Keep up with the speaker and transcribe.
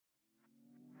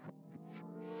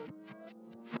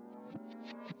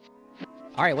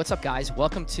All right, what's up, guys?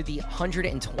 Welcome to the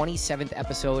 127th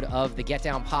episode of the Get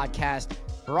Down podcast,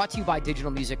 brought to you by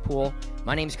Digital Music Pool.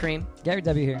 My name's Cream.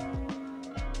 GaryW here.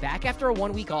 Back after a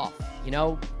 1 week off. You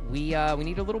know, we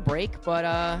need a little break,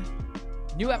 but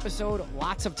new episode,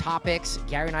 lots of topics.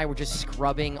 Gary and I were just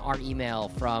scrubbing our email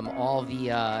from all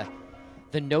the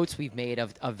notes we've made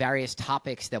of various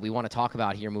topics that we want to talk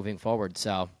about here moving forward.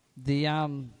 So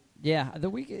the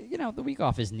week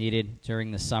off is needed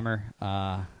during the summer.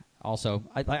 Also,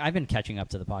 I've been catching up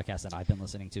to the podcast that I've been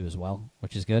listening to as well,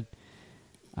 which is good.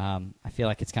 I feel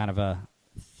like it's kind of a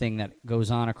thing that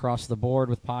goes on across the board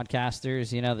with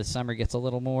podcasters. You know, the summer gets a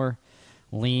little more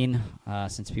lean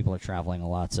since people are traveling a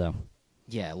lot. So,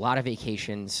 yeah, a lot of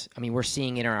vacations. I mean, we're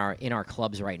seeing in our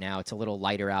clubs right now. It's a little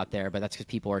lighter out there, but that's because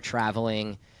people are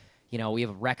traveling. You know, we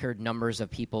have record numbers of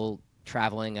people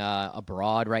traveling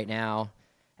abroad right now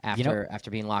after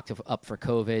being locked up for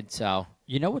COVID. So.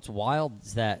 You know what's wild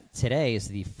is that today is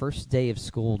the first day of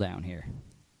school down here.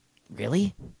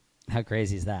 Really? How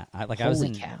crazy is that? I was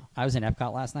in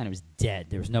Epcot last night. It was dead.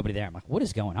 There was nobody there. I'm like, what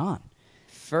is going on?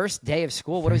 First day of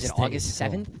school. What was it? August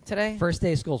 7th today? First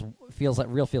day of school feels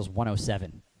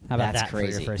 107. How about that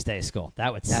crazy. For your first day of school?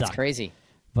 That would suck. That's crazy.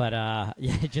 But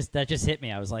yeah, that just hit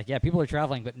me. I was like, yeah, people are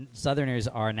traveling, but Southerners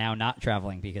are now not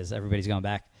traveling because everybody's going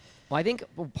back. Well, I think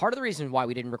part of the reason why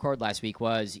we didn't record last week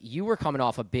was you were coming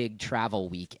off a big travel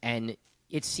week, and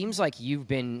it seems like you've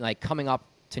been like coming up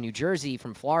to New Jersey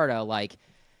from Florida, like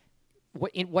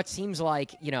what seems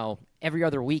like, you know, every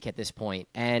other week at this point.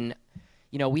 And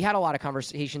you know, we had a lot of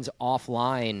conversations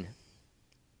offline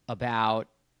about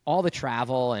all the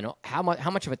travel and how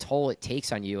much of a toll it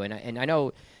takes on you. And I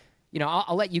know, you know,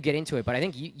 I'll let you get into it, but I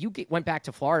think you went back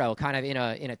to Florida kind of in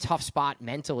a tough spot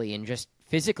mentally and just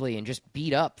physically and just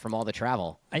beat up from all the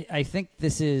travel. I think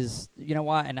this is, you know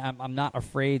what, and I'm not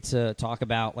afraid to talk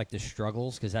about like the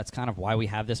struggles, because that's kind of why we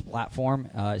have this platform,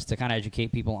 is to kind of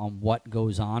educate people on what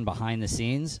goes on behind the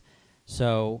scenes.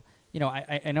 So, you know,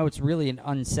 I know it's really an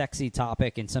unsexy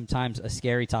topic and sometimes a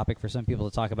scary topic for some people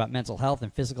to talk about mental health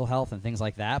and physical health and things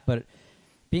like that, but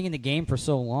being in the game for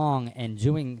so long and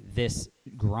doing this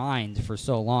grind for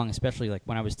so long, especially like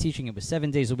when I was teaching, it was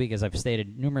 7 days a week, as I've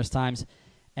stated numerous times.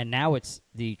 And now it's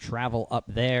the travel up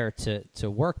there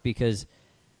to work, because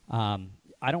I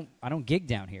don't gig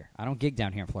down here. I don't gig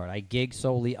down here in Florida. I gig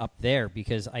solely up there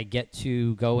because I get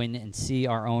to go in and see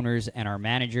our owners and our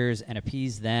managers and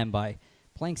appease them by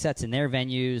playing sets in their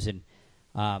venues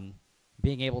and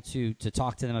being able to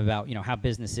talk to them about, you know, how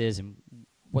business is and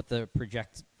what the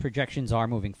projections are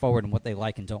moving forward and what they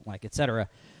like and don't like, etc.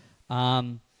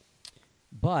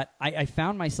 But I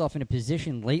found myself in a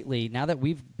position lately, now that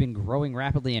we've been growing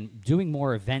rapidly and doing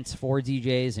more events for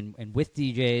DJs and with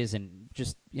DJs, and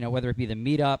just, you know, whether it be the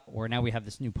meetup or now we have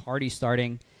this new party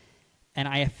starting, and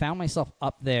I have found myself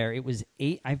up there.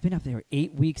 I've been up there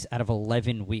 8 weeks out of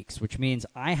 11 weeks, which means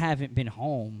I haven't been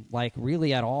home like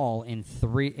really at all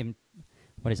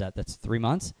what is that? That's 3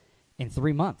 months? In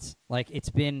 3 months. Like, it's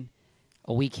been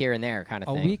a week here and there kind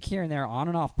of thing. A week here and there, on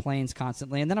and off planes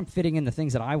constantly. And then I'm fitting in the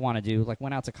things that I want to do. Like,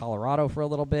 went out to Colorado for a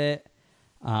little bit.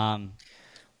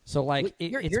 So, like,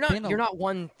 you're not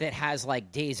one that has,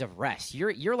 like, days of rest.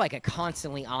 You're like a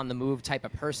constantly on the move type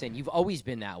of person. You've always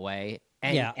been that way.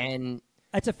 And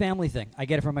it's a family thing. I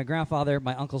get it from my grandfather.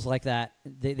 My uncles like that.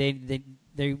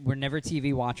 They were never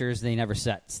TV watchers. They never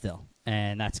sat still.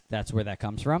 And that's where that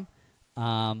comes from.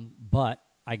 But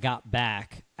I got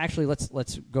back. Actually,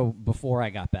 let's go before I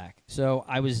got back. So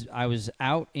I was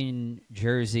out in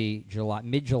Jersey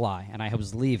mid-July, and I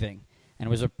was leaving, and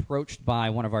was approached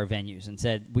by one of our venues and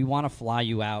said, "We want to fly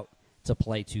you out to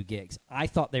play 2 gigs." I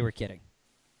thought they were kidding.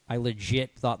 I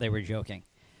legit thought they were joking.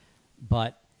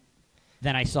 But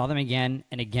then I saw them again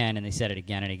and again, and they said it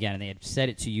again and again, and they had said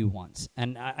it to you once,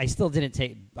 and I still didn't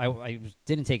take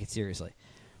it seriously.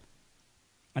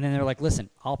 And then they're like, "Listen,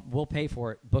 we'll pay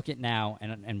for it. Book it now,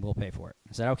 and we'll pay for it."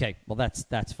 I said, "Okay, well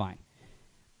that's fine."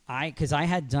 Because I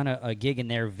had done a gig in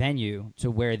their venue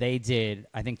to where they did,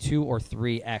 I think, 2 or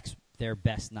 3x their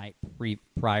best night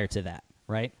prior to that,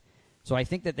 right? So I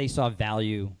think that they saw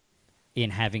value in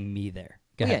having me there.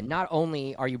 Go ahead. Yeah, not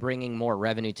only are you bringing more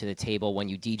revenue to the table when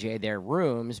you DJ their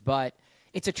rooms, but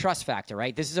it's a trust factor,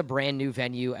 right? This is a brand new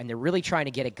venue, and they're really trying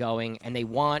to get it going, and they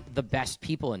want the best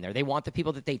people in there. They want the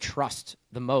people that they trust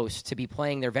the most to be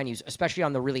playing their venues, especially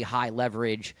on the really high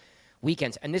leverage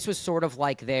weekends. And this was sort of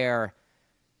like their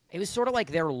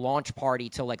launch party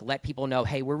to like let people know,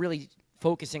 hey, we're really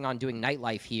focusing on doing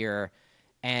nightlife here.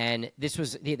 And this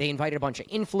was, they invited a bunch of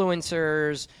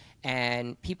influencers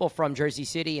and people from Jersey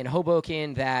City and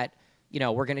Hoboken that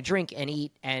we're going to drink and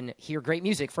eat and hear great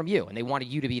music from you, and they wanted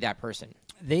you to be that person.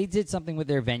 They did something with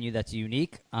their venue that's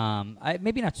unique.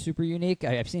 Maybe not super unique.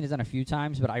 I've seen it done a few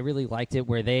times, but I really liked it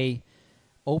where they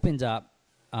opened up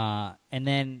and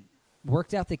then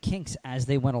worked out the kinks as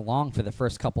they went along for the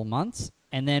first couple months.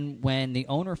 And then when the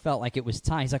owner felt like it was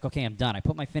time, he's like, okay, I'm done. I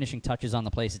put my finishing touches on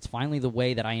the place. It's finally the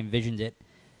way that I envisioned it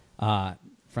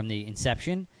from the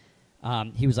inception.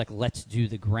 He was like, let's do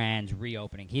the grand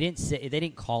reopening. They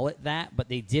didn't call it that, but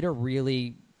they did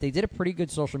a pretty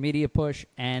good social media push,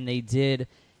 and they did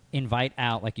invite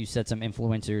out, like you said, some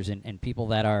influencers and people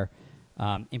that are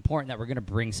important, that we're going to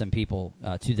bring some people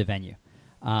to the venue.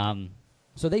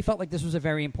 So they felt like this was a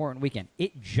very important weekend.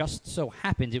 It just so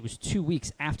happened it was 2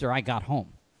 weeks after I got home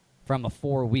from a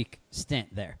 4-week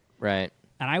stint there. Right.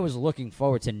 And I was looking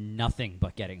forward to nothing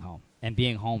but getting home and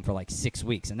being home for like 6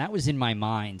 weeks. And that was in my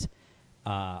mind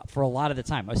for a lot of the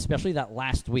time, especially that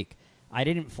last week. I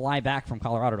didn't fly back from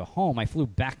Colorado to home. I flew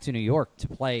back to New York to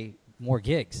play more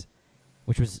gigs,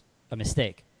 which was a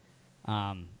mistake.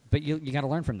 But you got to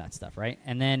learn from that stuff, right?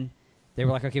 And then they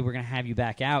were like, okay, we're going to have you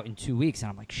back out in 2 weeks. And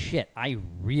I'm like, shit, I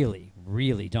really,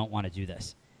 really don't want to do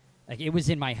this. Like, it was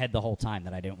in my head the whole time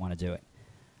that I didn't want to do it.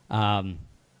 And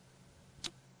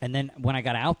then when I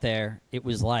got out there, it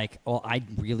was like, well, I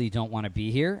really don't want to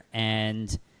be here.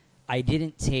 And I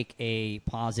didn't take a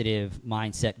positive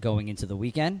mindset going into the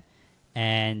weekend.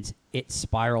 And it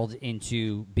spiraled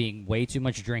into being way too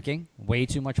much drinking, way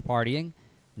too much partying,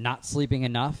 not sleeping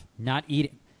enough, not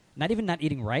eating, not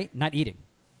eating right, not eating.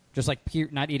 Just like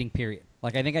not eating, period.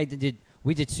 Like, I think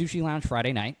we did Sushi Lounge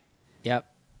Friday night. Yep.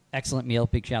 Excellent meal.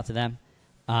 Big shout to them.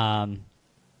 And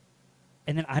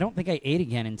then I don't think I ate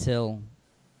again until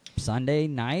Sunday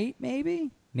night,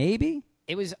 maybe.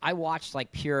 I watched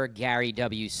like pure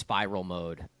GaryW spiral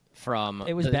mode from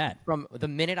it was bad. From the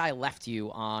minute I left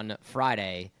you on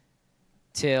Friday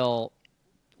till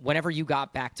whenever you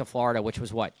got back to Florida, which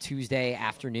was what, Tuesday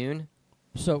afternoon?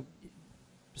 So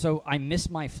I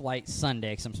missed my flight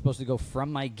Sunday because I'm supposed to go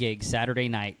from my gig Saturday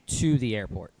night to the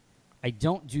airport. I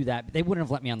don't do that. But they wouldn't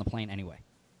have let me on the plane anyway.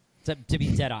 To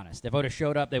be dead honest. If I would have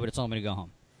showed up, they would have told me to go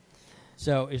home.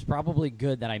 So it was probably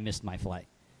good that I missed my flight.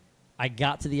 I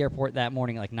got to the airport that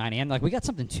morning at like 9 a.m. Like, we got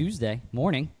something Tuesday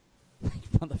morning.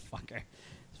 Motherfucker.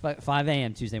 It's 5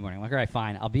 a.m. Tuesday morning. I'm like, all right,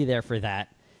 fine. I'll be there for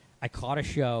that. I caught a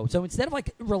show. So instead of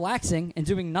like relaxing and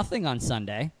doing nothing on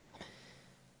Sunday,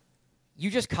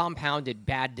 you just compounded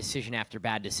bad decision after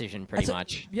bad decision, pretty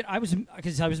much. I was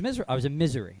miserable. I was a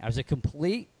misery. I was a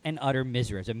complete and utter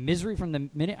misery. I was a misery from the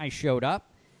minute I showed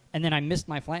up, and then I missed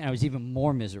my flight, and I was even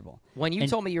more miserable. When you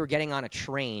told me you were getting on a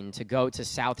train to go to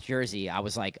South Jersey, I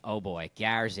was like, oh boy,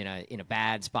 Gar's in a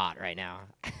bad spot right now.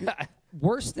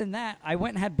 Worse than that, I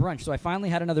went and had brunch. So I finally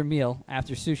had another meal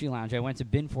after Sushi Lounge. I went to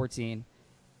Bin 14,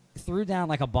 threw down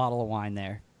like a bottle of wine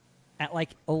there at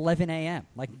like 11 a.m.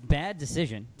 Like, bad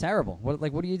decision. Terrible. What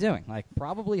are you doing? Like,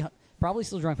 probably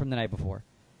still drunk from the night before.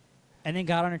 And then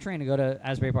got on a train to go to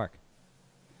Asbury Park.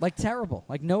 Like, terrible.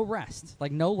 Like, no rest.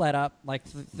 Like, no let up. Like,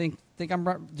 think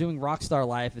I'm doing rock star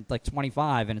life at like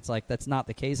 25, and it's like, that's not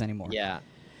the case anymore. Yeah.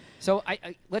 So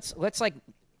let's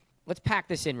pack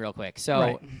this in real quick. So,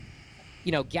 right.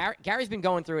 Gary's been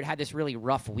going through it, had this really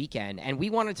rough weekend, and we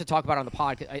wanted to talk about it on the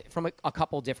pod from a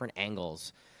couple different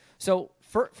angles. So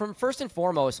from first and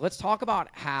foremost, let's talk about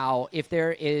how if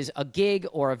there is a gig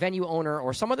or a venue owner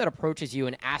or someone that approaches you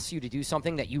and asks you to do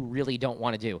something that you really don't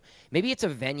want to do. Maybe it's a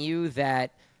venue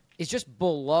that is just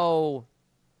below,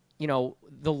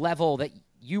 the level that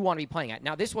you want to be playing at.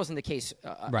 Now, this wasn't the case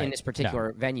in this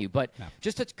particular venue, but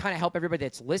just to kind of help everybody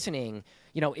that's listening,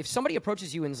 if somebody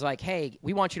approaches you and is like, hey,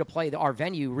 we want you to play our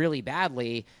venue really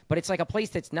badly, but it's like a place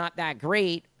that's not that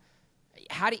great,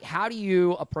 how do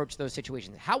you approach those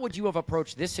situations? How would you have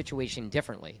approached this situation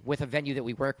differently with a venue that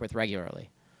we work with regularly?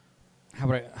 How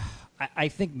would I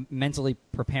think mentally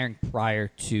preparing prior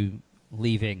to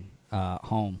leaving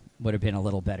home would have been a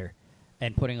little better,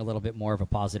 and putting a little bit more of a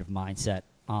positive mindset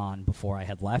on before I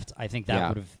had left. I think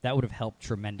that would have helped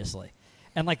tremendously.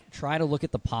 And like, try to look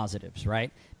at the positives,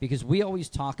 right? Because we always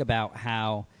talk about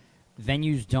how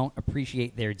venues don't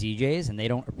appreciate their DJs and they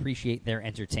don't appreciate their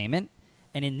entertainment.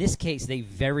 And in this case, they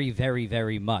very, very,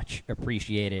 very much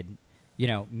appreciated,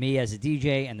 me as a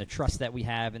DJ and the trust that we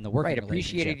have in the working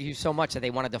relationship. Appreciated you so much that they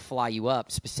wanted to fly you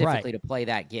up specifically to play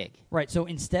that gig. Right. So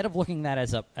instead of looking at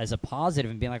that as a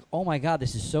positive and being like, oh my God,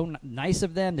 this is so nice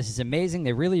of them, this is amazing,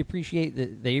 they really appreciate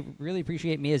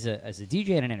me as a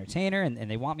DJ and an entertainer,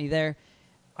 and they want me there.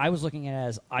 I was looking at it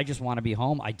as, I just want to be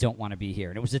home. I don't want to be here.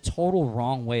 And it was a total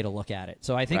wrong way to look at it.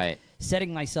 So I think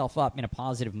setting myself up in a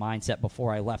positive mindset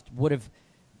before I left would have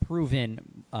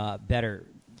proven better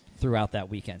throughout that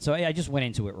weekend. So I just went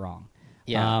into it wrong.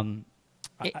 Yeah.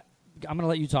 I'm going to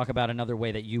let you talk about another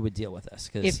way that you would deal with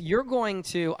this. If you're going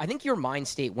to, I think your mind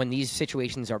state when these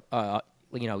situations are,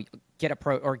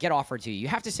 get offered to you, you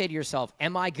have to say to yourself,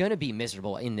 am I going to be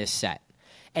miserable in this set?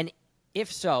 And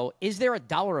if so, is there a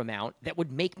dollar amount that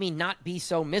would make me not be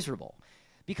so miserable?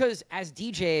 Because as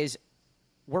DJs,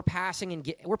 we're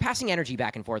passing energy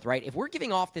back and forth, right? If we're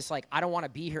giving off this, like, I don't want to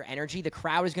be here energy, the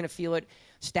crowd is going to feel it,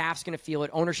 staff's going to feel it,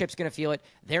 ownership's going to feel it.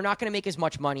 They're not going to make as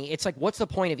much money. It's like, what's the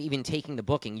point of even taking the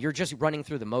booking? You're just running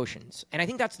through the motions. And I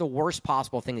think that's the worst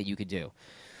possible thing that you could do.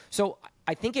 So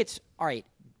I think it's, all right,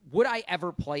 would I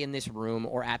ever play in this room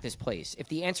or at this place? If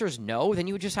the answer is no, then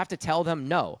you would just have to tell them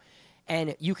no.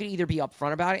 And you could either be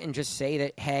upfront about it and just say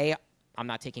that, hey, I'm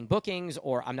not taking bookings,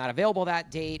 or I'm not available that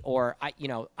date, or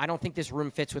I don't think this room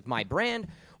fits with my brand.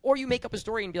 Or you make up a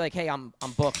story and be like, hey, I'm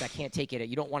booked, I can't take it.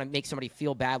 You don't want to make somebody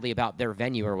feel badly about their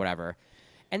venue or whatever.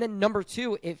 And then number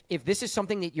two, if this is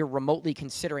something that you're remotely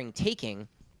considering taking,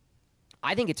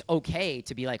 I think it's okay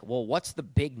to be like, well, what's the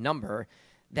big number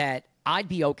that I'd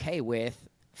be okay with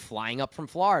flying up from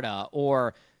Florida,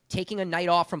 or taking a night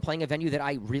off from playing a venue that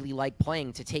I really like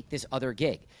playing to take this other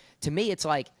gig? To me, it's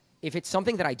like, if it's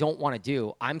something that I don't want to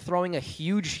do, I'm throwing a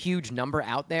huge, huge number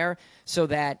out there so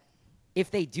that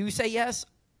if they do say yes,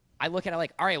 I look at it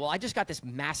like, all right, well, I just got this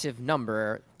massive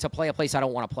number to play a place I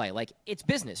don't want to play. Like, it's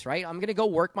business, right? I'm going to go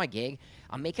work my gig.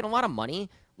 I'm making a lot of money.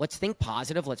 Let's think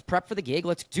positive. Let's prep for the gig.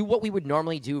 Let's do what we would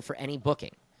normally do for any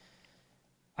booking.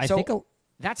 That's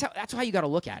how you got to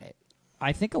look at it.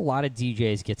 I think a lot of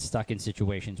DJs get stuck in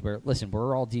situations where, listen,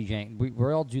 we're all DJing. We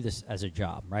all do this as a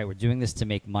job, right? We're doing this to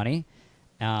make money.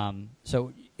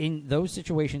 So in those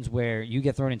situations where you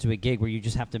get thrown into a gig where you're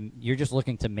just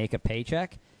looking to make a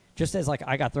paycheck, just as like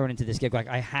I got thrown into this gig, like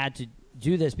I had to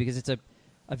do this because it's a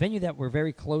venue that we're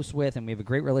very close with and we have a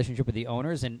great relationship with the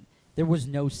owners, and there was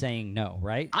no saying no,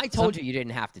 right? I told you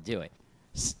didn't have to do it.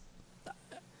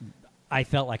 I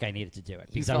felt like I needed to do it.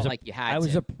 You felt like you had to. I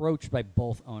was approached by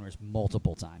both owners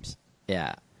multiple times.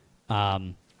 Yeah.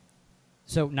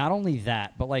 So not only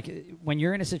that, but like when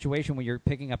you're in a situation where you're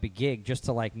picking up a gig just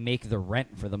to like make the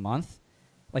rent for the month,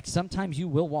 like sometimes you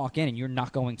will walk in and you're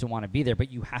not going to want to be there, but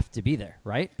you have to be there,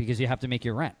 right? Because you have to make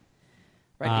your rent.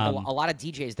 Right. A lot of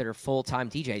DJs that are full-time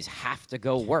DJs have to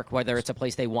go work, whether it's a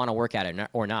place they want to work at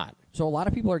or not. So a lot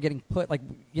of people are getting put, like,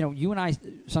 you and I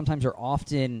sometimes are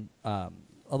often a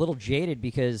little jaded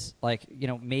because, like,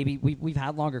 maybe we've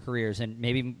had longer careers and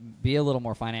maybe be a little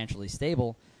more financially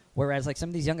stable. Whereas, like, some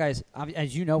of these young guys,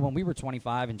 as you know, when we were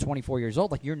 25 and 24 years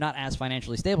old, like, you're not as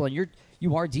financially stable, and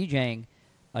you are DJing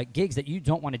gigs that you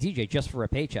don't want to DJ just for a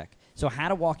paycheck. So how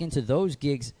to walk into those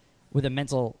gigs with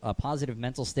a positive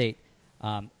mental state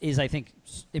is, I think,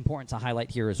 important to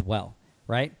highlight here as well,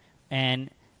 right? And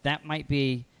that might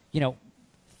be,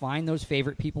 find those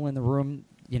favorite people in the room.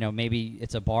 Maybe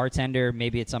it's a bartender,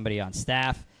 maybe it's somebody on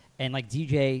staff, and like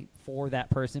DJ for that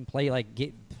person, play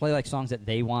like songs that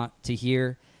they want to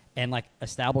hear. And, like,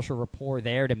 establish a rapport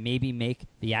there to maybe make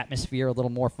the atmosphere a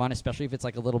little more fun, especially if it's,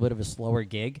 like, a little bit of a slower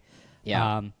gig.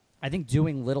 Yeah. I think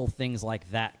doing little things like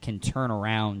that can turn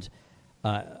around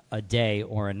a day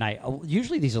or a night.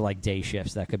 Usually these are, like, day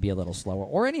shifts that could be a little slower.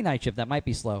 Or any night shift that might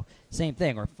be slow. Same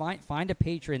thing. Or find a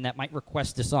patron that might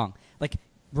request a song. Like,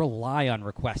 rely on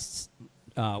requests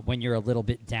when you're a little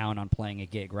bit down on playing a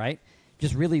gig, right?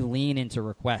 Just really lean into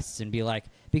requests and be like,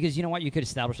 because you know what, you could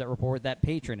establish that rapport with that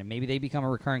patron, and maybe they become a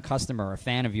recurring customer, a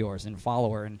fan of yours, and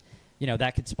follower, and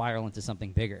that could spiral into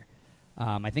something bigger.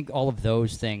 I think all of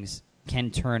those things can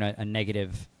turn a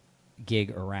negative gig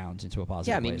around into a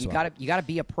positive. Yeah, I mean, you gotta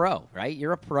be a pro, right?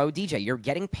 You're a pro DJ. You're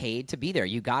getting paid to be there.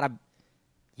 You gotta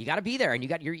be there, and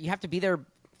you have to be there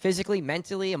physically,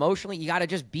 mentally, emotionally. You gotta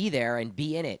just be there and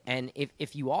be in it. And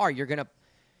if you are, you're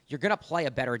gonna play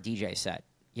a better DJ set.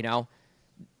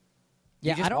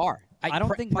 Yeah, I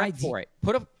don't think prep for it.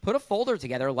 Put a folder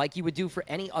together like you would do for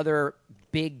any other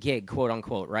big gig, quote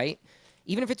unquote, right?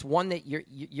 Even if it's one that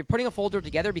you're putting a folder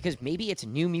together because maybe it's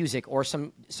new music or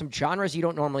some genres you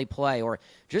don't normally play, or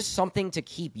just something to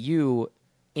keep you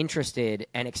interested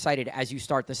and excited as you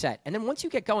start the set. And then once you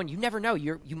get going, you never know,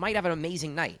 you might have an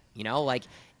amazing night. Like,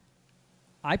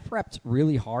 I prepped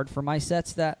really hard for my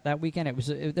sets that weekend.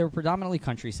 They were predominantly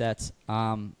country sets.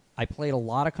 I played a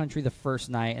lot of country the first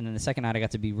night, and then the second night I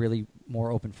got to be really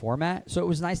more open format. So it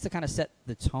was nice to kind of set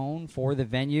the tone for the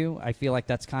venue. I feel like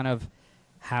that's kind of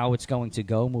how it's going to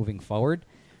go moving forward.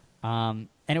 And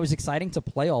it was exciting to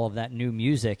play all of that new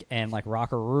music and like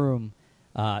rock a room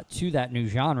to that new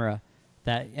genre.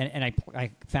 And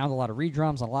I found a lot of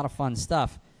redrums, a lot of fun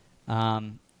stuff.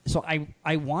 So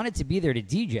I wanted to be there to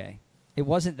DJ. It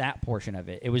wasn't that portion of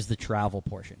it. It was the travel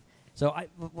portion. So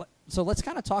let's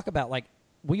kind of talk about, like,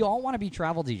 we all want to be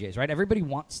travel DJs, right? Everybody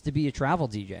wants to be a travel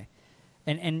DJ.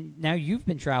 And now you've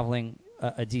been traveling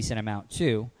a decent amount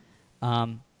too.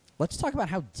 Let's talk about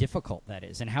how difficult that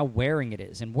is and how wearing it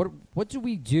is, and what do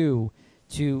we do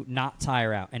to not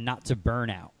tire out and not to burn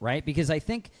out, right? Because I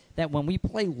think that when we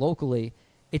play locally,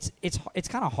 it's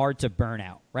kind of hard to burn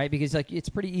out, right? Because, like, it's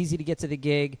pretty easy to get to the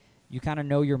gig. You kind of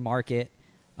know your market.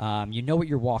 You know what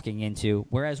you're walking into.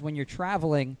 Whereas when you're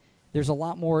traveling, there's a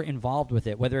lot more involved with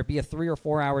it, whether it be a 3 or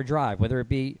 4 hour drive, whether it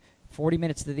be 40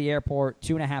 minutes to the airport,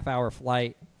 2.5 hour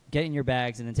flight, getting your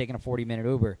bags, and then taking a 40-minute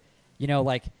Uber. You know,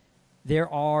 like, there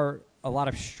are a lot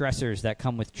of stressors that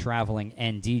come with traveling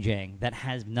and DJing that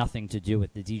has nothing to do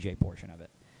with the DJ portion of it.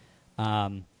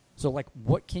 So, like,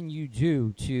 what can you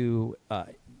do to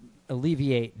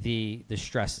alleviate the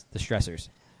stressors?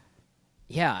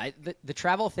 Yeah, the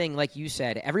travel thing, like you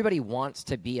said, everybody wants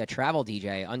to be a travel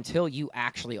DJ until you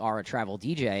actually are a travel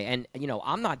DJ. And, you know,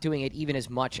 I'm not doing it even as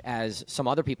much as some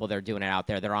other people that are doing it out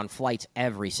there. They're on flights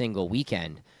every single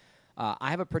weekend.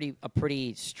 I have a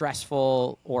pretty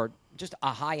stressful, or just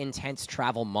a high intense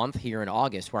travel month here in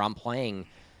August, where I'm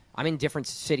in different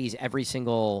cities every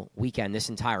single weekend this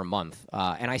entire month.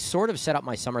 And I sort of set up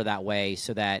my summer that way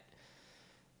so that,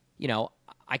 you know,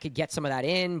 I could get some of that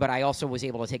in, but I also was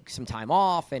able to take some time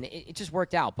off, and it just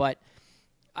worked out. But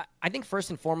I think first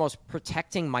and foremost,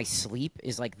 protecting my sleep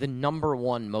is, like, the number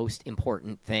one most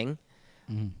important thing.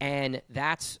 Mm-hmm. And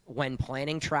that's when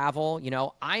planning travel. You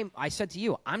know, I said to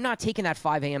you, I'm not taking that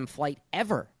 5 a.m. flight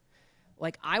ever.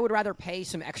 Like, I would rather pay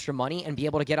some extra money and be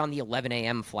able to get on the 11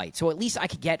 a.m. flight. So at least I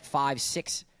could get 5,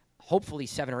 6, hopefully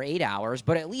 7 or 8 hours,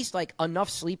 but at least, like, enough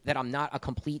sleep that I'm not a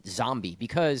complete zombie.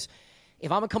 Because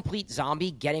if I'm a complete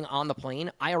zombie getting on the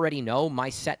plane, I already know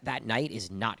my set that night is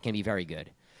not going to be very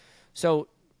good. So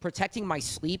protecting my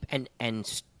sleep and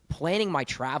planning my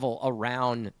travel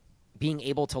around being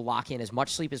able to lock in as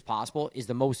much sleep as possible is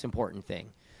the most important thing.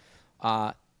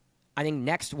 I think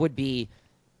next would be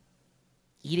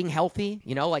eating healthy.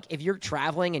 You know, like, if you're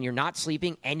traveling and you're not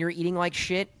sleeping and you're eating like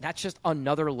shit, that's just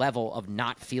another level of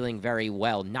not feeling very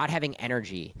well, not having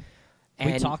energy.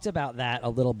 And we talked about that a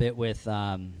little bit with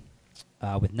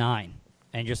Nine,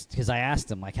 and just because I asked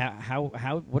him, like,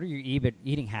 how what are your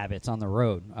eating habits on the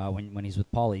road when he's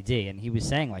with Paulie D, and he was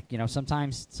saying, like, you know,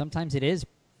 sometimes it is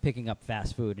picking up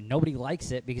fast food, and nobody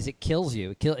likes it because it kills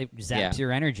you. It zaps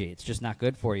your energy. It's just not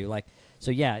good for you. Like, so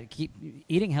yeah,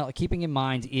 keeping in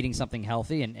mind eating something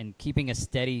healthy and keeping a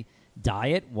steady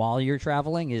diet while you're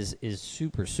traveling is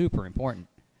super, super important.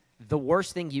 The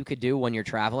worst thing you could do when you're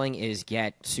traveling is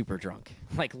get super drunk.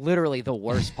 Like, literally the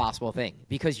worst possible thing,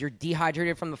 because you're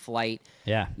dehydrated from the flight.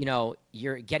 Yeah. You know,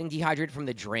 you're getting dehydrated from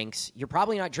the drinks. You're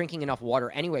probably not drinking enough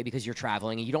water anyway because you're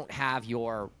traveling, and you don't have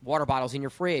your water bottles in your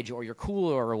fridge or your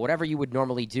cooler or whatever you would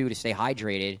normally do to stay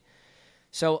hydrated.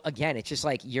 So again, it's just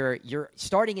like you're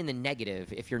starting in the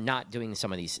negative if you're not doing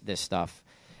some of this stuff.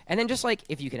 And then just, like,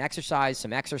 if you can exercise,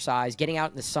 getting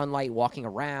out in the sunlight, walking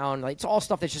around, like, it's all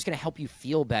stuff that's just going to help you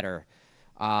feel better.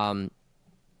 So,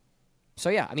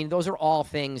 yeah, I mean, those are all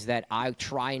things that I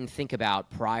try and think about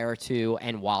prior to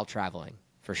and while traveling,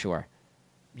 for sure.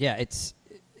 Yeah,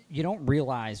 you don't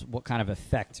realize what kind of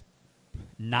effect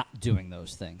not doing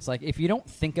those things. Like, if you don't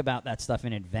think about that stuff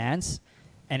in advance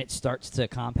and it starts to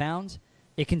compound,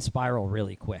 it can spiral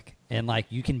really quick. And, like,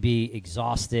 you can be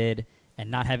exhausted and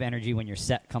not have energy when your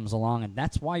set comes along, and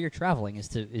that's why you're traveling, is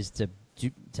to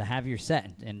have your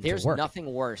set and there's to work.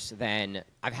 Nothing worse than,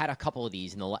 I've had a couple of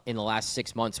these in the last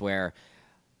 6 months, where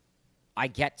I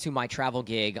get to my travel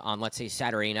gig on, let's say,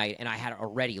 Saturday night, and I had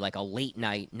already, like, a late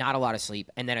night, not a lot of sleep,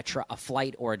 and then a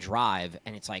flight or a drive,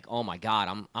 and it's like, oh my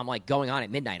God, I'm like going on at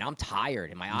midnight, I'm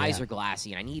tired, and my eyes are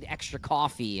glassy, and I need extra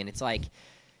coffee, and it's like,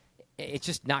 it's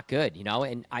just not good, you know?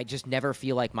 And I just never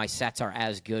feel like my sets are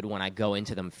as good when I go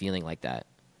into them feeling like that.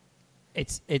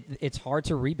 It's hard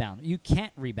to rebound. You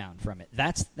can't rebound from it.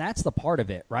 That's the part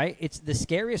of it, right? It's the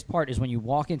scariest part is when you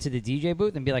walk into the DJ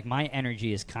booth and be like, my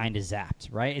energy is kind of zapped,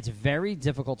 right? It's very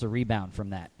difficult to rebound from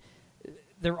that.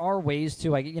 There are ways to,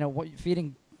 like, you know,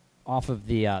 feeding off of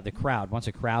the crowd. Once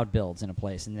a crowd builds in a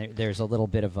place and there's a little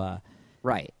bit of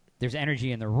right, there's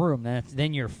energy in the room,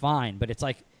 then you're fine. But it's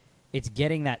like, it's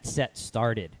getting that set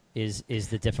started is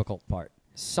the difficult part.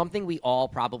 Something we all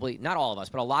probably, not all of us,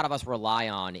 but a lot of us rely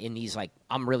on in these, like,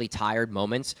 I'm really tired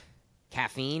moments,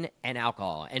 caffeine and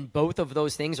alcohol. And both of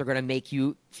those things are going to make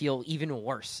you feel even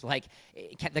worse. Like,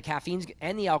 the caffeine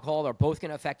and the alcohol are both going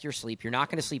to affect your sleep. You're not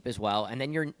going to sleep as well. And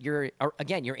then you're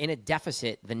in a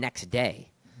deficit the next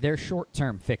day. they're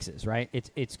short-term fixes, right?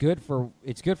 It's good for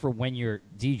when you're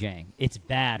DJing. It's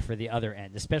bad for the other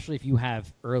end, especially if you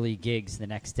have early gigs the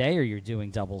next day or you're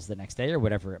doing doubles the next day or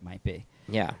whatever it might be.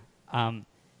 Yeah.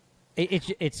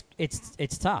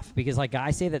 It's tough because like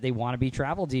guys say that they want to be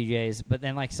travel DJs, but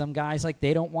then like some guys like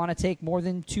they don't want to take more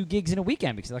than 2 gigs in a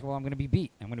weekend because they're like, well, I'm going to be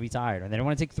beat, I'm going to be tired, or they don't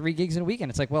want to take 3 gigs in a weekend.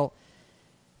 It's like, well,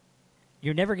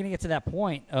 you're never going to get to that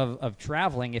point of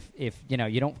traveling if you know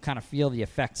you don't kind of feel the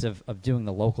effects of doing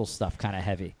the local stuff kind of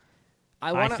heavy.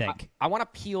 I want to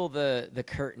peel the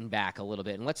curtain back a little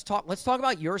bit, and let's talk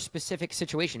about your specific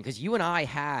situation, because you and I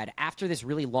had, after this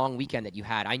really long weekend that you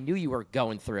had, I knew you were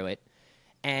going through it.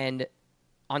 And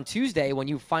on Tuesday, when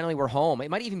you finally were home, it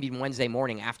might even be Wednesday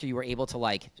morning after you were able to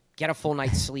like get a full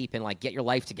night's sleep and like get your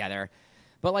life together.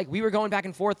 But like we were going back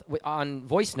and forth on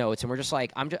voice notes, and we're just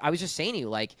like, I was just saying to you,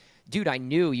 like, dude, I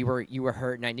knew you were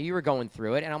hurt, and I knew you were going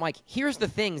through it, and I'm like, here's the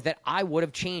things that I would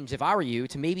have changed if I were you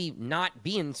to maybe not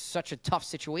be in such a tough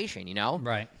situation, you know?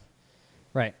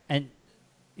 Right, and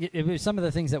it was some of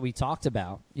the things that we talked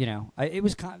about. You know, it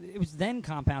was then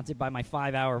compounded by my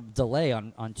 5-hour delay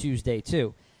on Tuesday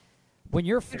too. When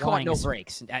you're flying, no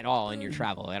breaks at all in your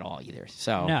travel at all either.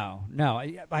 So no.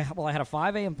 I had a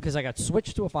 5 a.m. because I got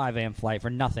switched to a 5 a.m. flight for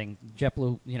nothing.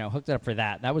 JetBlue, hooked it up for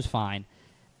that. That was fine.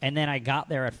 And then I got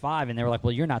there at 5, and they were like,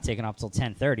 "Well, you're not taking off till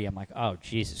 10:30." I'm like, "Oh,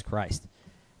 Jesus Christ!"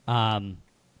 And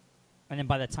then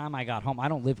by the time I got home, I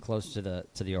don't live close to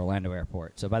the Orlando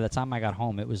airport. So by the time I got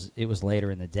home, it was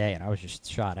later in the day, and I was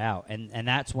just shot out. And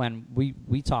that's when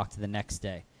we talked the next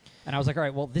day, and I was like, "All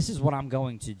right, well, this is what I'm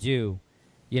going to do."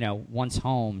 Once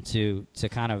home to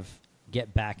kind of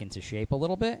get back into shape a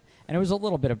little bit. And it was a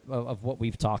little bit of what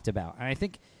we've talked about. And I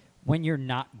think when you're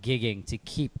not gigging, to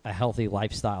keep a healthy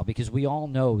lifestyle, because we all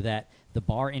know that the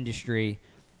bar industry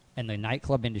and the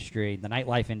nightclub industry, the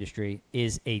nightlife industry,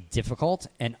 is a difficult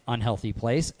and unhealthy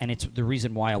place. And it's the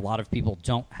reason why a lot of people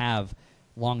don't have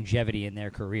longevity in their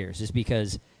careers, is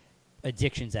because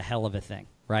addiction's a hell of a thing,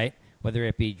 right? Whether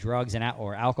it be drugs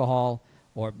or alcohol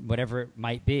or whatever it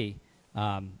might be.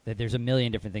 That there's a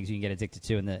million different things you can get addicted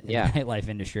to in the nightlife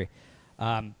industry.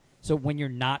 So when you're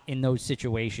not in those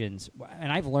situations,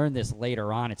 and I've learned this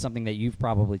later on, it's something that you've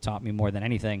probably taught me more than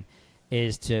anything,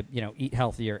 is to eat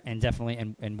healthier, and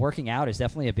definitely and working out is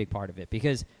definitely a big part of it,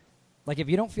 because like if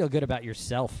you don't feel good about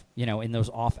yourself, in those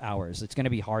off hours, it's going to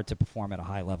be hard to perform at a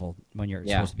high level when you're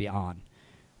supposed to be on,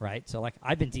 right? So like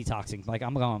I've been detoxing, like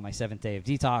I'm going on my 7th day of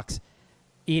detox,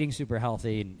 eating super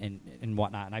healthy and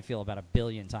whatnot, and I feel about 1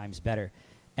 billion times better.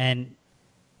 And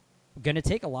I'm going to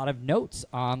take a lot of notes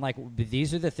on, like,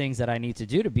 these are the things that I need to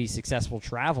do to be successful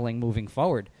traveling moving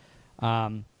forward.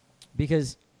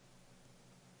 Because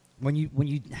when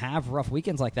you have rough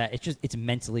weekends like that, it's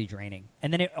mentally draining.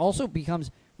 And then it also becomes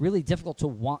really difficult to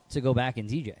want to go back and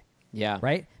DJ. Yeah.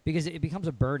 Right? Because it becomes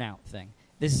a burnout thing.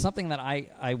 This is something that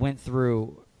I went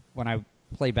through when I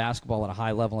play basketball at a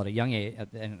high level at a young age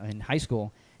in high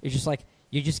school. It's just like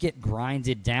you just get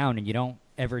grinded down, and you don't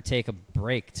ever take a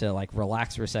break to like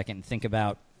relax for a second and think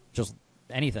about just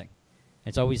anything.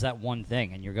 It's always that one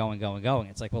thing, and you're going.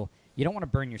 It's like, well, you don't want to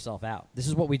burn yourself out. This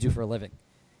is what we do for a living.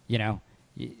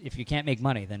 If you can't make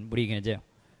money, then what are you going to do?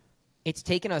 It's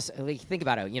taken us, like, think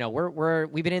about it.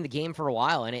 We've been in the game for a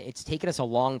while, and it's taken us a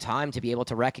long time to be able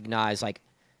to recognize, like,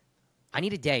 I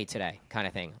need a day today, kind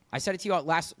of thing. I said it to you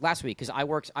last week because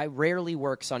I rarely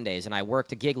work Sundays, and I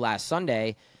worked a gig last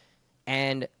Sunday,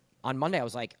 and on Monday I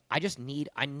was like, I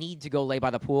need to go lay by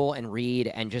the pool and read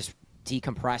and just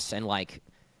decompress, and like,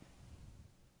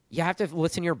 you have to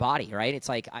listen to your body, right? It's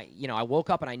like I woke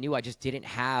up and I knew I didn't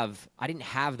have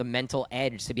the mental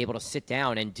edge to be able to sit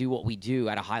down and do what we do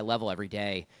at a high level every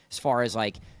day, as far as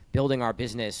like building our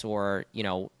business or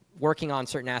working on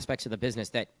certain aspects of the business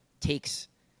that takes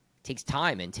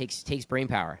time and takes brain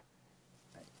power.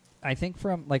 I think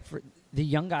for the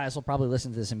young guys will probably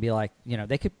listen to this and be like,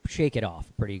 they could shake it off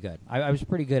pretty good. I was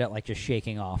pretty good at like just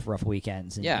shaking off rough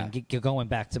weekends and going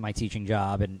back to my teaching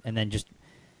job and then just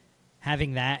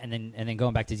having that and then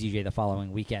going back to DJ the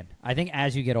following weekend. I think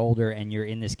as you get older and you're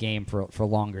in this game for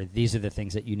longer, these are the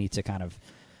things that you need to kind of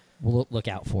look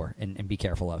out for and be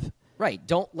careful of. Right.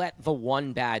 Don't let the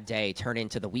one bad day turn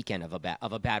into the weekend of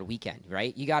a bad weekend,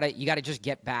 right? You gotta just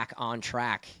get back on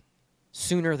track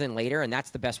sooner than later, and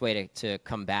that's the best way to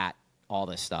combat all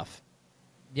this stuff.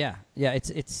 Yeah.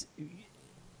 It's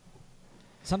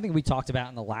something we talked about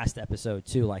in the last episode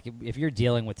too. Like if you're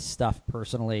dealing with stuff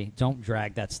personally, don't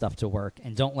drag that stuff to work,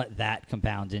 and don't let that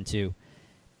compound into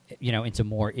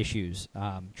more issues.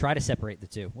 Try to separate the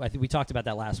two. I think we talked about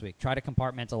that last week. Try to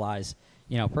compartmentalize,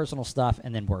 personal stuff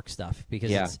and then work stuff,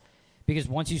 because Because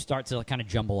once you start to kind of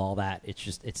jumble all that,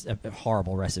 it's a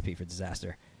horrible recipe for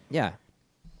disaster. Yeah.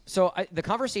 So the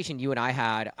conversation you and I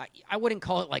had, I wouldn't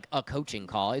call it like a coaching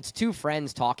call. It's two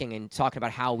friends talking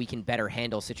about how we can better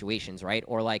handle situations, right?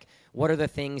 Or like, what are the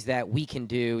things that we can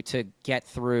do to get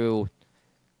through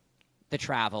the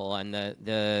travel and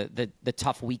the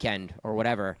tough weekend or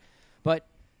whatever. But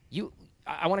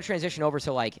I want to transition over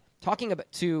to like talking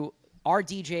about to our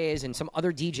DJs and some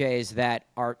other DJs that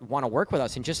want to work with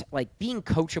us, and just like being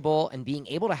coachable and being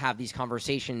able to have these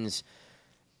conversations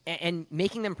and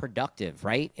making them productive,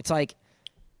 right? It's like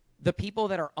the people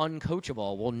that are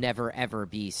uncoachable will never, ever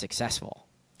be successful.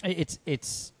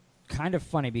 It's kind of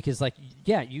funny because, like,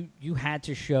 yeah, you had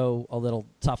to show a little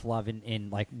tough love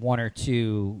in like one or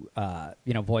two,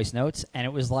 voice notes. And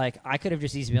it was like, I could have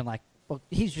just easily been like, well,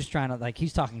 he's just trying to, like,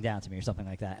 he's talking down to me or something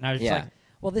like that. And I was just like,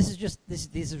 well, this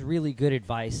is really good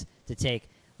advice to take.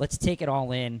 Let's take it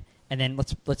all in, and then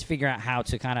let's figure out how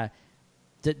to kind of,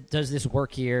 does this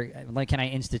work here? Like, can I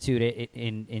institute it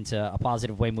into a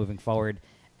positive way moving forward?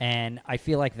 And I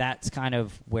feel like that's kind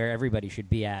of where everybody should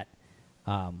be at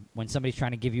when somebody's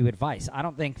trying to give you advice. I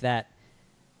don't think that,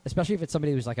 especially if it's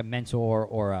somebody who's like a mentor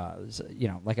or,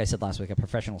 like I said last week, a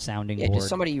professional sounding board. Just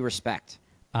somebody you respect.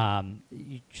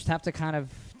 You just have to kind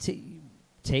of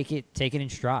take it in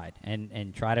stride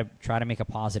and try to make a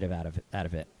positive out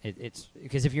of it. It's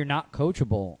because if you're not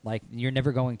coachable, like, you're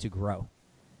never going to grow.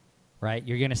 Right?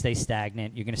 You're going to stay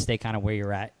stagnant. You're going to stay kind of where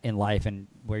you're at in life and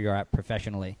where you're at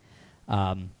professionally.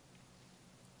 Being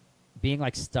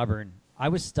like stubborn. I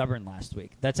was stubborn last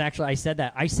week. That's actually, I said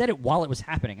that. I said it while it was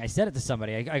happening. I said it to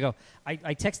somebody. I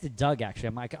texted Doug, actually.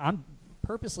 I'm like, I'm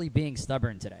purposely being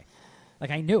stubborn today. Like,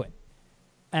 I knew it.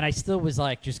 And I still was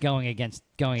like just going against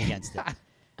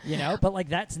it. But like,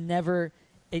 that's never,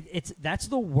 that's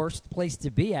the worst place to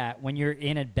be at when you're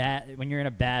in a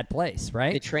bad place,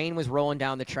 right? The train was rolling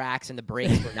down the tracks and the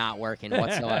brakes were not working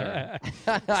whatsoever.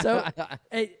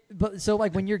 So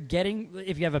like when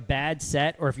if you have a bad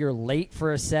set, or if you're late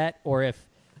for a set, or if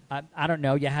I don't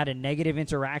know, you had a negative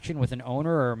interaction with an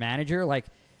owner or a manager, like,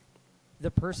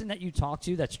 the person that you talk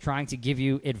to that's trying to give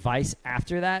you advice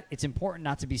after that, it's important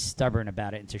not to be stubborn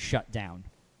about it and to shut down,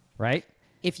 right?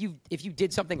 If you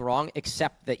did something wrong,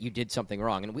 accept that you did something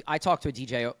wrong. And I talked to a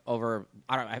DJ over,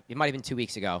 it might have been 2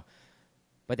 weeks ago,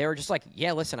 but they were just like,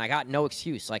 yeah, listen, I got no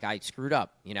excuse. Like, I screwed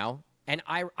up, And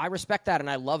I respect that, and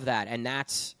I love that, and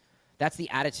that's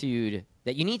the attitude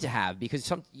that you need to have,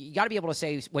 because you got to be able to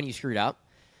say when you screwed up,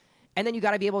 and then you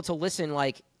got to be able to listen,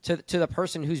 like, to the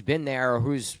person who's been there, or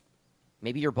who's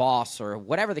maybe your boss, or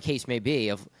whatever the case may be,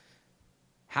 of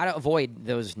how to avoid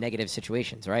those negative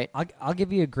situations, right? I'll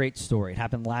give you a great story. It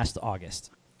happened last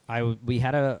August. We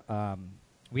had a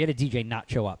DJ not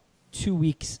show up 2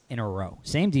 weeks in a row.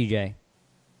 Same DJ,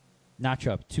 not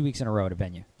show up 2 weeks in a row at a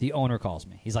venue. The owner calls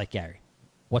me. He's like, Gary,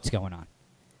 what's going on?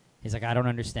 He's like, I don't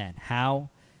understand how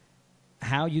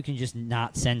you can just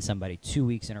not send somebody 2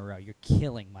 weeks in a row. You're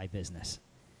killing my business.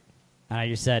 And I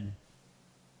just said,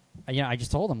 I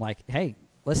just told him, like, hey,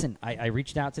 listen, I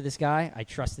reached out to this guy. I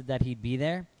trusted that he'd be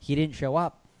there. He didn't show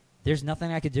up. There's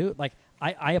nothing I could do. Like,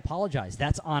 I apologize.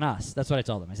 That's on us. That's what I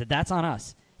told him. I said, that's on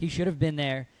us. He should have been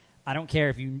there. I don't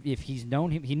care if he's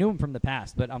known him. He knew him from the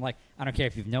past. But I'm like, I don't care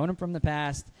if you've known him from the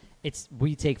past.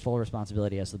 We take full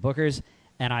responsibility as the bookers,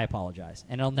 and I apologize.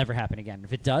 And it'll never happen again.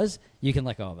 If it does, you can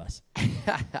let go of us.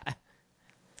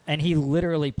 And he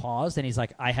literally paused, and he's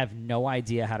like, I have no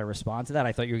idea how to respond to that.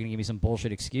 I thought you were going to give me some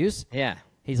bullshit excuse. Yeah.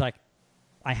 He's like,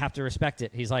 I have to respect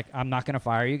it. He's like, I'm not going to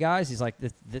fire you guys. He's like,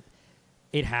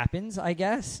 it happens, I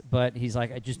guess. But he's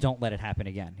like, I just don't let it happen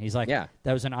again. He's like, yeah,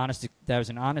 that was an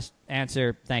honest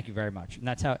answer. Thank you very much. And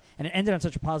that's how. And it ended on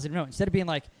such a positive note. Instead of being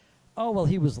like, oh, well,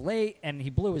 he was late and he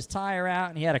blew his tire out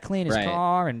and he had to clean his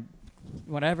car and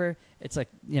whatever. It's like,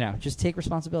 just take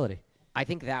responsibility. I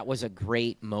think that was a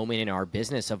great moment in our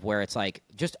business of where it's like,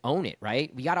 just own it, right?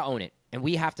 We got to own it. And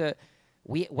we have to,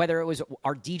 whether it was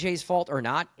our DJ's fault or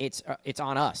not, it's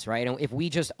on us, right? And if we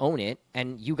just own it,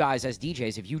 and you guys as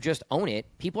DJs, if you just own it,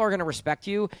 people are going to respect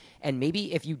you. And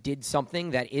maybe if you did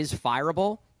something that is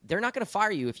fireable, they're not going to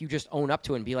fire you if you just own up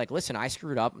to it and be like, listen, I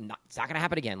screwed up. It's not going to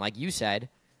happen again. Like you said,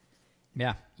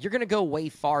 yeah, you're going to go way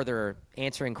farther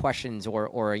answering questions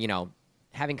or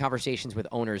having conversations with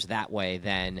owners that way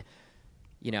than,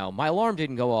 my alarm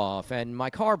didn't go off and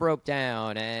my car broke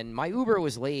down and my Uber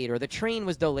was late or the train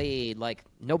was delayed. Like,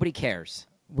 nobody cares.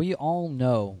 We all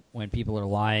know when people are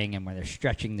lying and when they're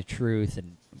stretching the truth,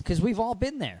 and because we've all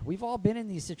been there. We've all been in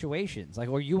these situations. Like,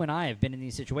 or you and I have been in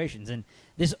these situations. And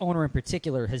this owner in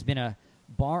particular has been a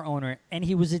bar owner, and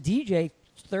he was a DJ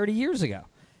 30 years ago.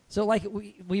 So, like,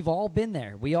 we've all been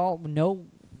there. We all know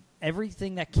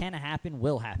everything that can happen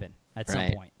will happen at some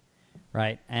Right. point,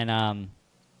 right? And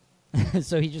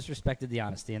so he just respected the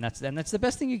honesty, and that's the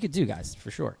best thing you could do, guys,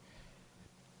 for sure.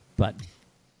 But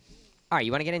All right,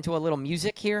 you want to get into a little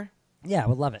music here? yeah, I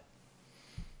would love it.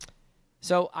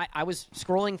 So I was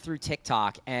scrolling through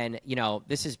TikTok, and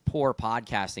this is poor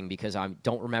podcasting because I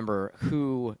don't remember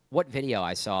what video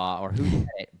I saw or who did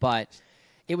it, but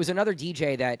it was another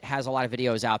DJ that has a lot of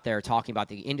videos out there talking about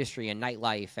the industry and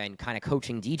nightlife and kind of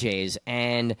coaching DJs,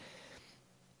 and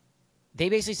they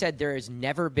basically said there has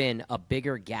never been a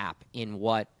bigger gap in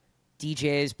what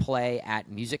DJs play at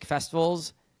music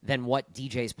festivals than what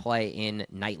DJs play in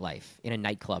nightlife, in a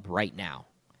nightclub right now.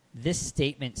 This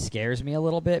statement scares me a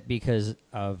little bit because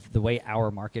of the way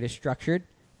our market is structured,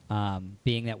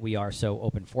 being that we are so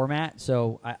open format.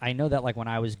 So I know that, like, when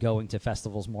I was going to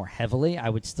festivals more heavily, I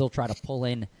would still try to pull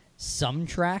in some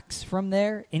tracks from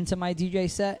there into my DJ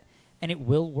set, and it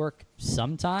will work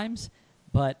sometimes.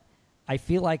 But I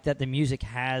feel like that the music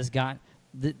has gotten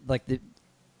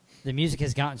the music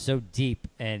has gotten so deep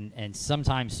and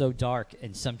sometimes so dark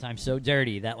and sometimes so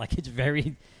dirty that, like, it's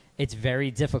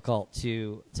very difficult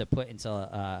to put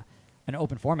into an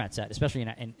open format set, especially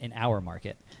in our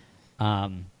market. I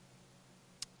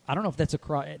don't know if that's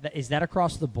is that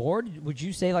across the board? Would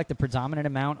you say, like, the predominant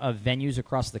amount of venues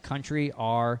across the country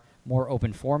are more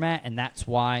open format, and that's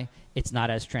why it's not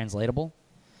as translatable?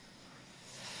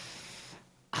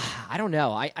 I don't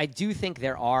know. I do think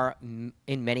there are,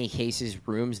 in many cases,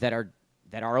 rooms that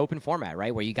are open format,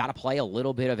 right? Where you got to play a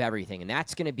little bit of everything. And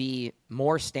that's going to be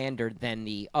more standard than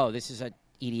this is a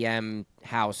EDM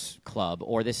house club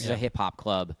or this is a hip hop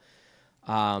club.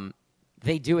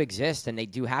 They do exist and they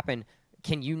do happen.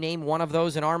 Can you name one of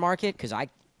those in our market? Because I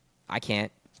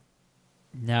can't.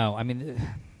 No, I mean,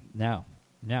 no.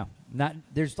 Not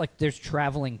there's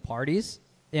traveling parties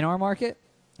in our market,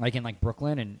 like in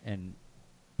Brooklyn and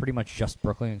pretty much just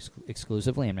Brooklyn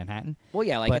exclusively in Manhattan. Well,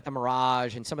 yeah, at the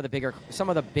Mirage and some of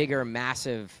the bigger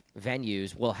massive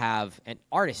venues will have an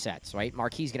artist sets, right?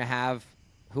 Marquis going to have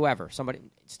whoever,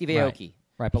 Steve Aoki.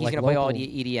 Right, but he's going to play all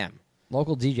EDM.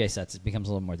 Local DJ sets, it becomes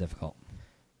a little more difficult.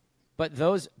 But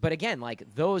again,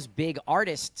 those big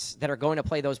artists that are going to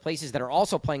play those places that are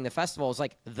also playing the festivals,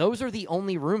 those are the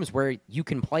only rooms where you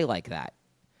can play like that.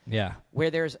 Yeah. Where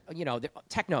there's,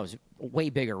 techno's way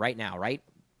bigger right now, right?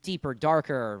 Deeper,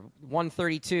 darker,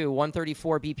 132,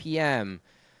 134 BPM.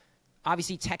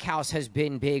 Obviously, tech house has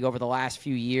been big over the last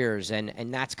few years,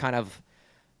 and that's kind of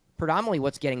predominantly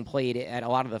what's getting played at a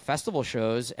lot of the festival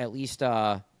shows, at least in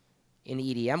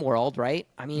the EDM world, right?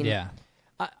 I mean, yeah.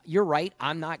 You're right.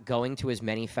 I'm not going to as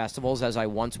many festivals as I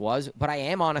once was, but I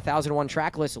am on 1001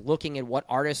 track list looking at what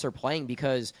artists are playing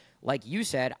because, like you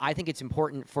said, I think it's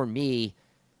important for me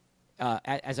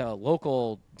as a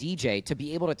local DJ to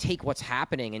be able to take what's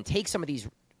happening and take some of these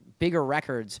bigger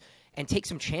records and take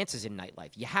some chances in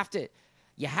nightlife. You have to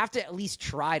at least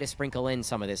try to sprinkle in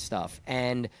some of this stuff.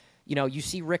 And, you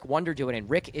see Rick Wonder do it, and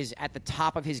Rick is at the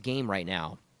top of his game right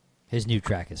now. His new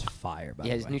track is fire, by the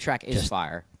way. Yeah, his new track is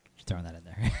fire. Just throwing that in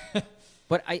there.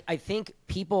 But I think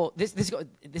people this is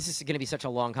going to be such a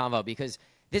long convo because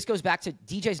this goes back to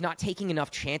DJs not taking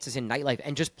enough chances in nightlife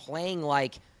and just playing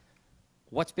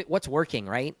what's working,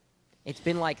 right? It's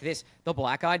been like this, the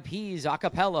Black Eyed Peas a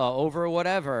cappella over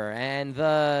whatever, and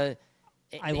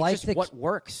what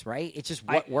works, right? It's just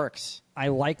what works. I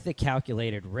like the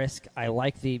calculated risk. I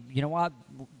like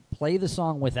play the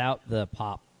song without the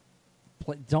pop.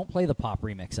 Don't play the pop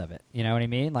remix of it. You know what I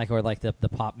mean? Or the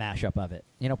pop mashup of it.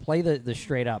 Play the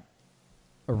straight up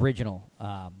original.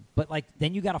 But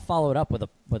then you got to follow it up with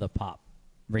a pop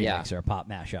remix or a pop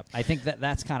mashup. I think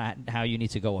that's kind of how you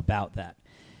need to go about that.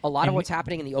 A lot of what's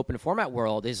happening in the open format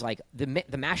world is the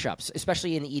mashups,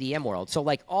 especially in the EDM world. So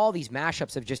all these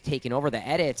mashups have just taken over the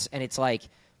edits, and it's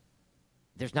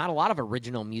there's not a lot of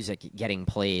original music getting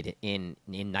played in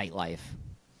nightlife.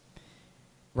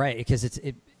 Right, because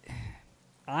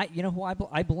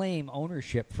I blame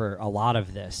ownership for a lot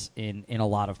of this in a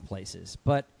lot of places,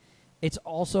 but it's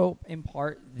also in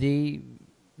part the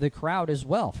crowd as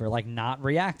well for not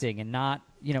reacting and not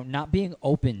being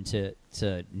open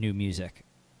to new music.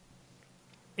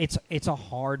 It's a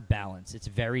hard balance. It's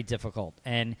very difficult,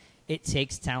 and it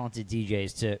takes talented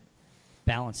DJs to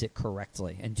balance it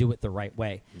correctly and do it the right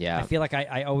way. Yeah, I feel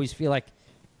I always feel like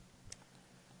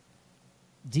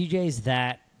DJs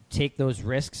that take those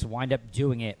risks wind up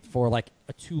doing it for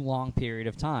a too long period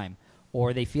of time,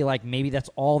 or they feel like maybe that's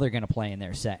all they're going to play in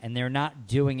their set, and they're not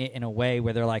doing it in a way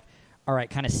where they're all right,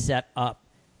 kind of set up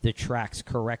the tracks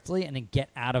correctly and then get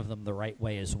out of them the right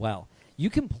way as well. You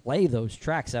can play those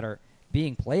tracks that are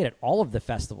being played at all of the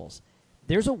festivals.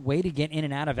 there's a way to get in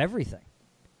and out of everything,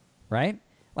 right?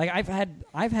 Like I've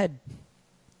had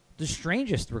the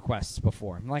strangest requests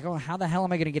before. I'm like, oh, how the hell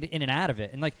am I going to get in and out of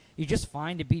it? And like, you just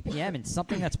find a BPM and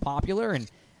something that's popular,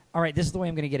 and all right, this is the way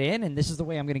I'm going to get in, and this is the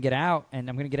way I'm going to get out, and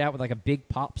I'm going to get out with like a big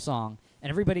pop song, and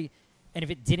if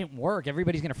it didn't work,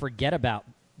 everybody's going to forget about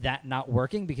that not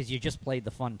working because you just played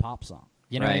the fun pop song.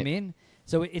 You know what I mean?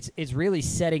 So it's really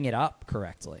setting it up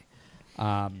correctly.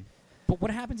 But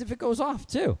what happens if it goes off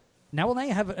too? Now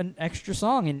you have an extra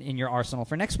song in your arsenal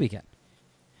for next weekend.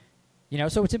 You know,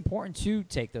 so it's important to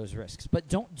take those risks, but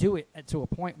don't do it to a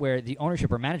point where the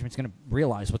ownership or management's going to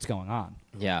realize what's going on.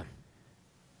 Yeah.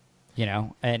 You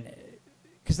know, and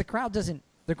because the crowd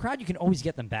you can always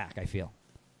get them back, I feel.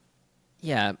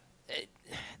 Yeah.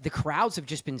 The crowds have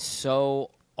just been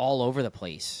so all over the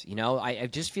place. You know, I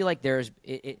just feel like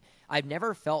I've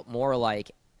never felt more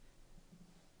like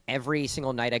every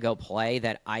single night I go play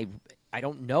that I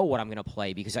don't know what I'm going to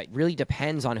play because it really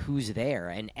depends on who's there,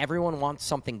 and everyone wants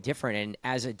something different. And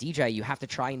as a DJ, you have to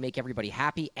try and make everybody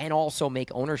happy and also make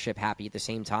ownership happy at the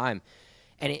same time.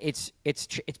 And it's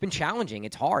been challenging.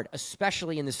 It's hard,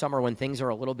 especially in the summer when things are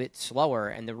a little bit slower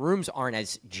and the rooms aren't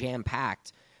as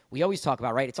jam-packed. We always talk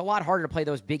about, right, it's a lot harder to play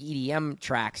those big EDM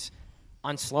tracks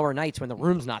on slower nights when the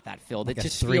room's not that filled. Like it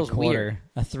just feels weird.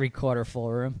 A three-quarter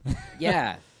full room.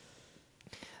 Yeah.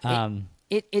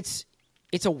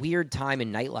 It's a weird time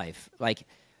in nightlife. Like,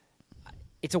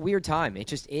 it's a weird time. It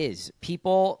just is.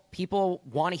 People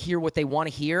want to hear what they want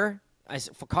to hear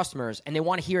for customers, and they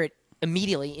want to hear it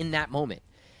immediately in that moment.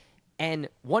 And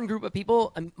one group of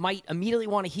people might immediately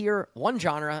want to hear one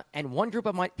genre, and one group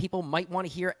of people might want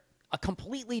to hear a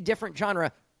completely different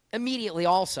genre immediately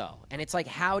also. And it's like,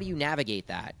 how do you navigate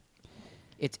that?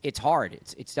 It's hard.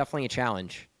 It's definitely a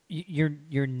challenge.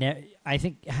 I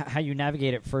think how you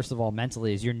navigate it, first of all,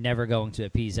 mentally, is you're never going to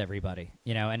appease everybody,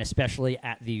 you know, and especially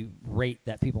at the rate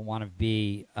that people want to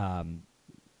be,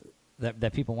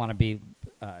 that people want to be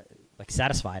like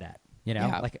satisfied at, you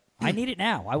know, like I need it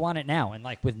now, I want it now, and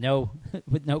like with no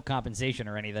compensation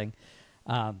or anything.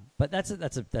 But that's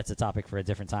a topic for a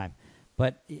different time.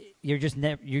 But you're just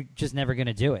never going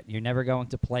to do it. You're never going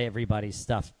to play everybody's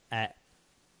stuff at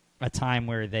a time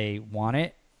where they want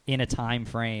it, in a time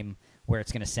frame where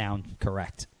it's going to sound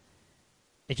correct.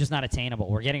 It's just not attainable.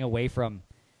 We're getting away from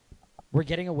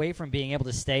being able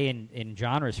to stay in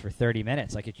genres for 30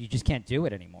 minutes. Like, you just can't do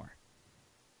it anymore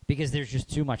because there's just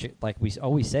too much, like we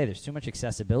always say, there's too much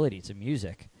accessibility to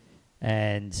music,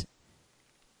 and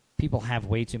people have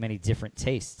way too many different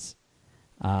tastes.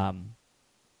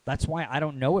 That's why I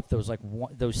don't know if those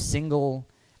single,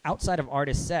 outside of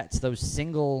artist sets, those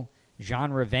single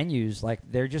genre venues, like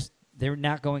they're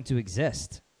not going to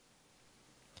exist.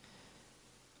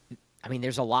 I mean,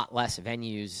 there's a lot less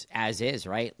venues as is,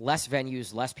 right? Less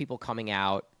venues, less people coming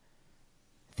out.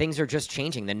 Things are just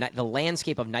changing. The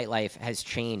landscape of nightlife has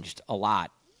changed a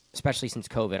lot, especially since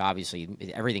COVID. Obviously,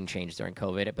 everything changed during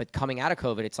COVID. But coming out of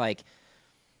COVID, it's like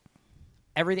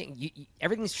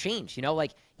everything's changed. You know,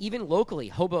 like even locally,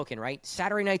 Hoboken, right?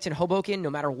 Saturday nights in Hoboken,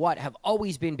 no matter what, have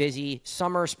always been busy.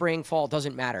 Summer, spring, fall,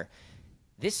 doesn't matter.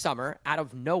 This summer, out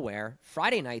of nowhere,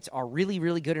 Friday nights are really,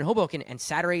 really good in Hoboken, and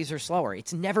Saturdays are slower.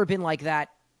 It's never been like that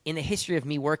in the history of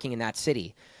me working in that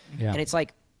city. Yeah. And it's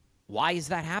like, why is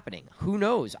that happening? Who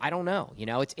knows? I don't know. You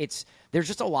know, there's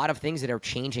just a lot of things that are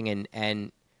changing,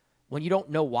 and when you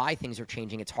don't know why things are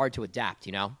changing, it's hard to adapt,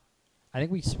 you know? I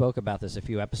think we spoke about this a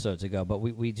few episodes ago, but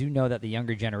we do know that the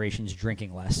younger generation's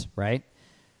drinking less, right?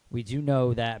 We do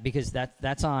know that because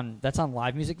that's on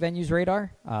live music venues'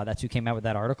 radar. That's who came out with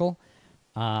that article.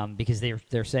 Because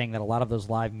they're saying that a lot of those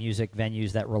live music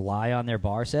venues that rely on their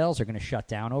bar sales are going to shut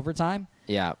down over time.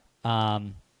 Yeah.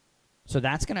 So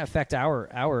that's going to affect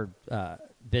our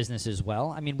business as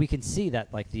well. I mean, we can see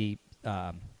that like the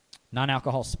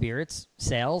non-alcohol spirits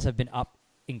sales have been up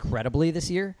incredibly this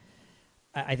year.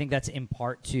 I think that's in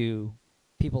part to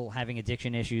people having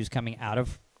addiction issues coming out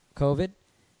of COVID,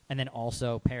 and then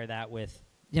also pair that with,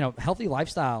 you know, healthy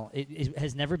lifestyle. It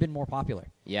has never been more popular.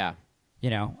 Yeah. You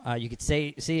know, you could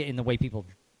see it in the way people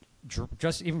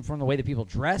just even from the way that people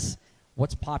dress,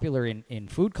 what's popular in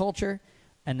food culture,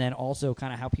 and then also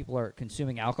kind of how people are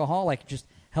consuming alcohol. Like, just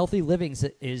healthy living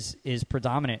is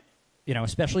predominant, you know,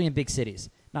 especially in big cities.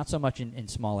 Not so much in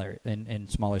smaller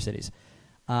cities,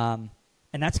 and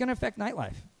that's going to affect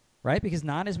nightlife, right? Because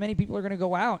not as many people are going to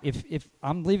go out. If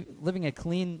I'm living a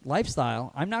clean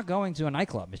lifestyle, I'm not going to a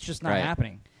nightclub. It's just not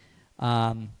happening.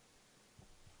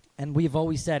 And we've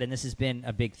always said, and this has been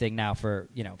a big thing now for,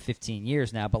 15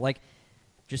 years now, but like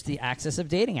just the access of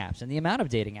dating apps and the amount of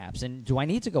dating apps, and do I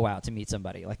need to go out to meet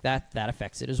somebody? Like that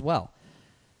affects it as well.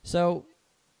 So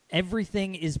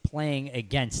everything is playing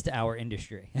against our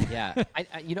industry. Yeah.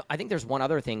 I think there's one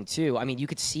other thing too. I mean, you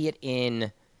could see it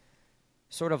in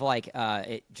sort of like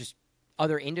just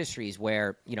other industries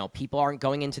where, people aren't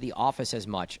going into the office as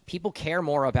much. People care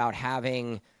more about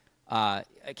caring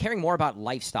more about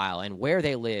lifestyle and where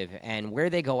they live and where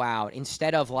they go out,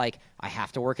 instead of like, I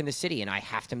have to work in the city and I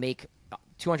have to make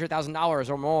 $200,000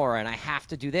 or more and I have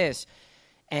to do this.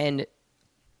 And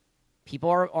people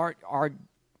are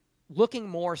looking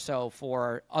more so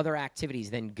for other activities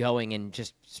than going and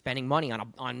just spending money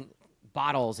on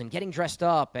bottles and getting dressed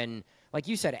up. And like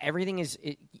you said,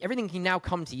 everything can now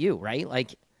come to you, right?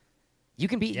 Like you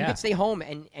can stay home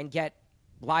and get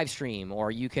live stream,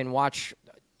 or you can watch,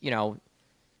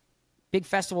 big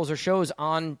festivals or shows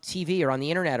on TV or on the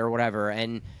internet or whatever.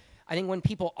 And I think when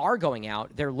people are going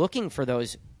out, they're looking for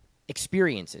those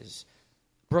experiences.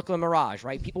 Brooklyn Mirage,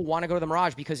 right? People want to go to the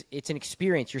Mirage because it's an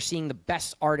experience. You're seeing the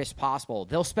best artists possible.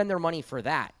 They'll spend their money for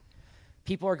that.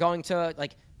 People are going to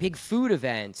like big food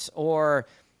events or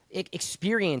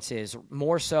experiences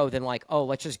more so than like, oh,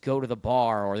 let's just go to the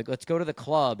bar or let's go to the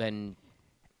club and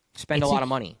spend a lot of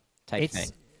money type thing.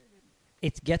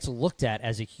 It gets looked at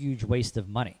as a huge waste of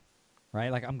money,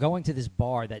 right? Like, I'm going to this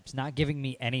bar that's not giving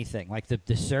me anything. Like,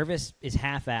 the service is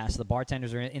half-assed. The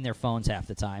bartenders are in their phones half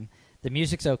the time. The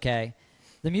music's okay.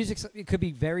 It could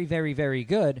be very, very, very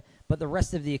good, but the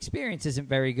rest of the experience isn't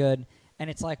very good. And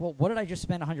it's like, well, what did I just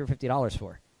spend $150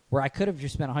 for? Where I could have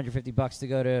just spent $150 to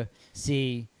go to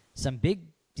see some big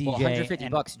DJ. Well,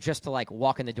 $150 just to like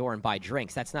walk in the door and buy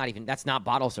drinks. That's not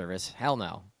bottle service. Hell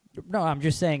no. No, I'm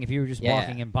just saying if you were just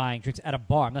walking and buying drinks at a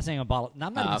bar. I'm not saying a bottle.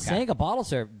 I'm not even saying a bottle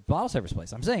service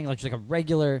place. I'm saying like just like a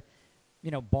regular,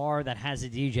 bar that has a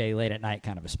DJ late at night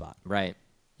kind of a spot. Right.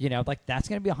 Like that's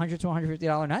going to be $100 to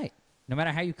 $150 night, no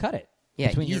matter how you cut it. Yeah,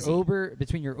 between easy.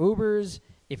 your Ubers,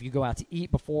 if you go out to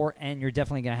eat before, and you're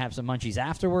definitely going to have some munchies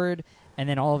afterward, and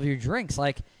then all of your drinks.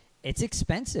 Like, it's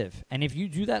expensive, and if you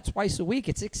do that twice a week,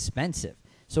 it's expensive.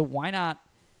 So why not?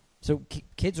 So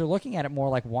kids are looking at it more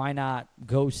like, why not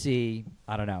go see,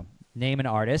 I don't know, name an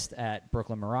artist at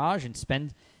Brooklyn Mirage and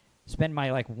spend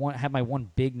my have my one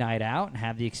big night out and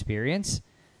have the experience.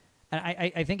 And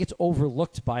I think it's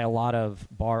overlooked by a lot of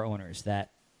bar owners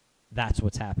that's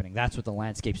what's happening. That's what the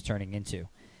landscape's turning into.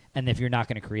 And if you're not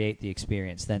going to create the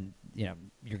experience, then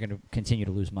you're going to continue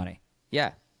to lose money.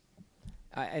 Yeah.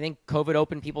 I think COVID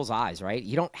opened people's eyes, right?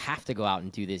 You don't have to go out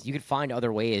and do this. You could find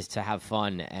other ways to have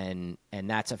fun, and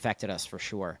that's affected us for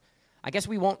sure. I guess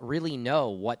we won't really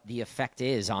know what the effect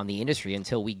is on the industry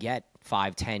until we get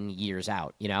 5-10 years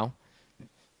out,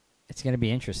 It's going to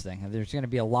be interesting. There's going to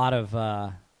be a lot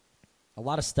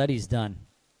of studies done,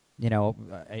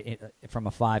 from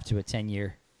a 5 to a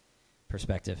 10-year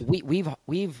perspective.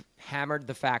 We've hammered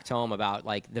the fact home about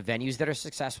like the venues that are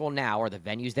successful now are the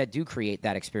venues that do create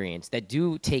that experience, that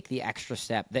do take the extra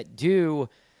step, that do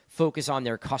focus on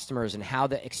their customers and how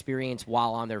the experience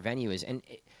while on their venue is. And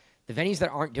the venues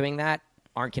that aren't doing that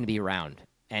aren't going to be around,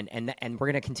 and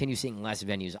we're going to continue seeing less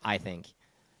venues, I think.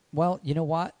 Well, you know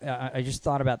what? I just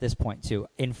thought about this point too.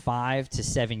 In 5 to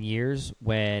 7 years,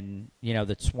 when the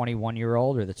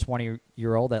 21-year-old or the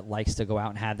 20-year-old that likes to go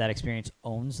out and have that experience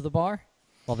owns the bar,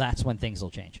 well, that's when things will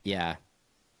change. Yeah.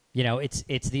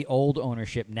 It's the old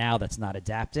ownership now that's not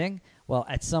adapting. Well,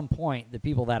 at some point, the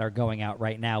people that are going out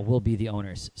right now will be the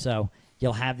owners. So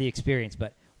you'll have the experience,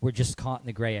 but we're just caught in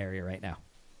the gray area right now.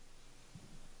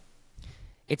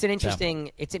 It's an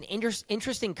interesting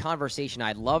conversation.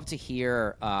 I'd love to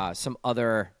hear some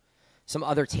other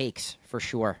takes for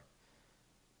sure.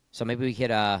 So maybe we could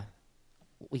have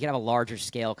a larger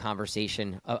scale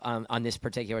conversation on this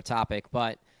particular topic.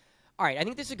 But all right, I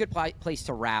think this is a good place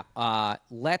to wrap.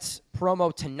 Let's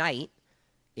promo tonight.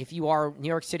 If you are New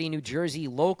York City, New Jersey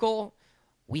local,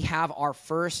 we have our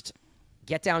first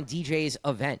Get Down DJs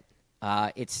event.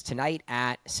 It's tonight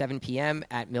at 7 p.m.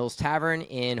 at Mills Tavern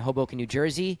in Hoboken, New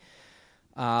Jersey.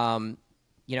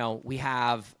 We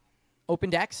have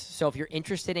open decks. So if you're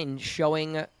interested in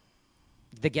showing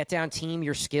the Get Down team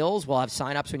your skills, we'll have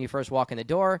signups when you first walk in the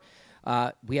door.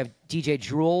 We have DJ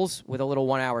Drools with a little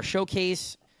 1-hour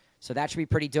showcase. So that should be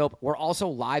pretty dope. We're also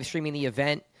live streaming the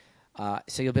event.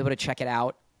 So you'll be able to check it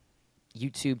out.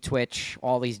 YouTube, Twitch,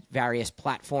 all these various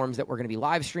platforms that we're going to be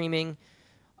live streaming.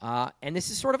 And this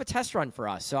is sort of a test run for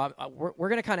us. So we're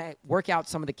going to kind of work out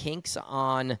some of the kinks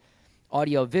on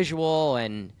audio visual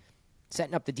and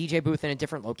setting up the DJ booth in a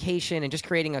different location and just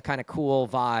creating a kind of cool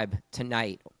vibe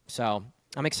tonight. So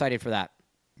I'm excited for that.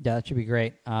 Yeah, that should be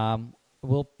great.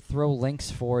 We'll throw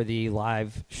links for the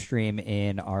live stream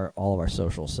in all of our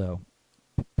socials. So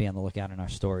be on the lookout in our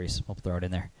stories. We'll throw it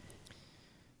in there.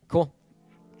 Cool.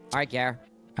 All right, Gary.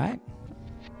 All All right.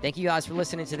 Thank you guys for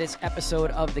listening to this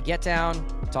episode of The Get Down.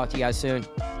 Talk to you guys soon.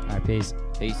 All right, peace.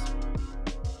 Peace.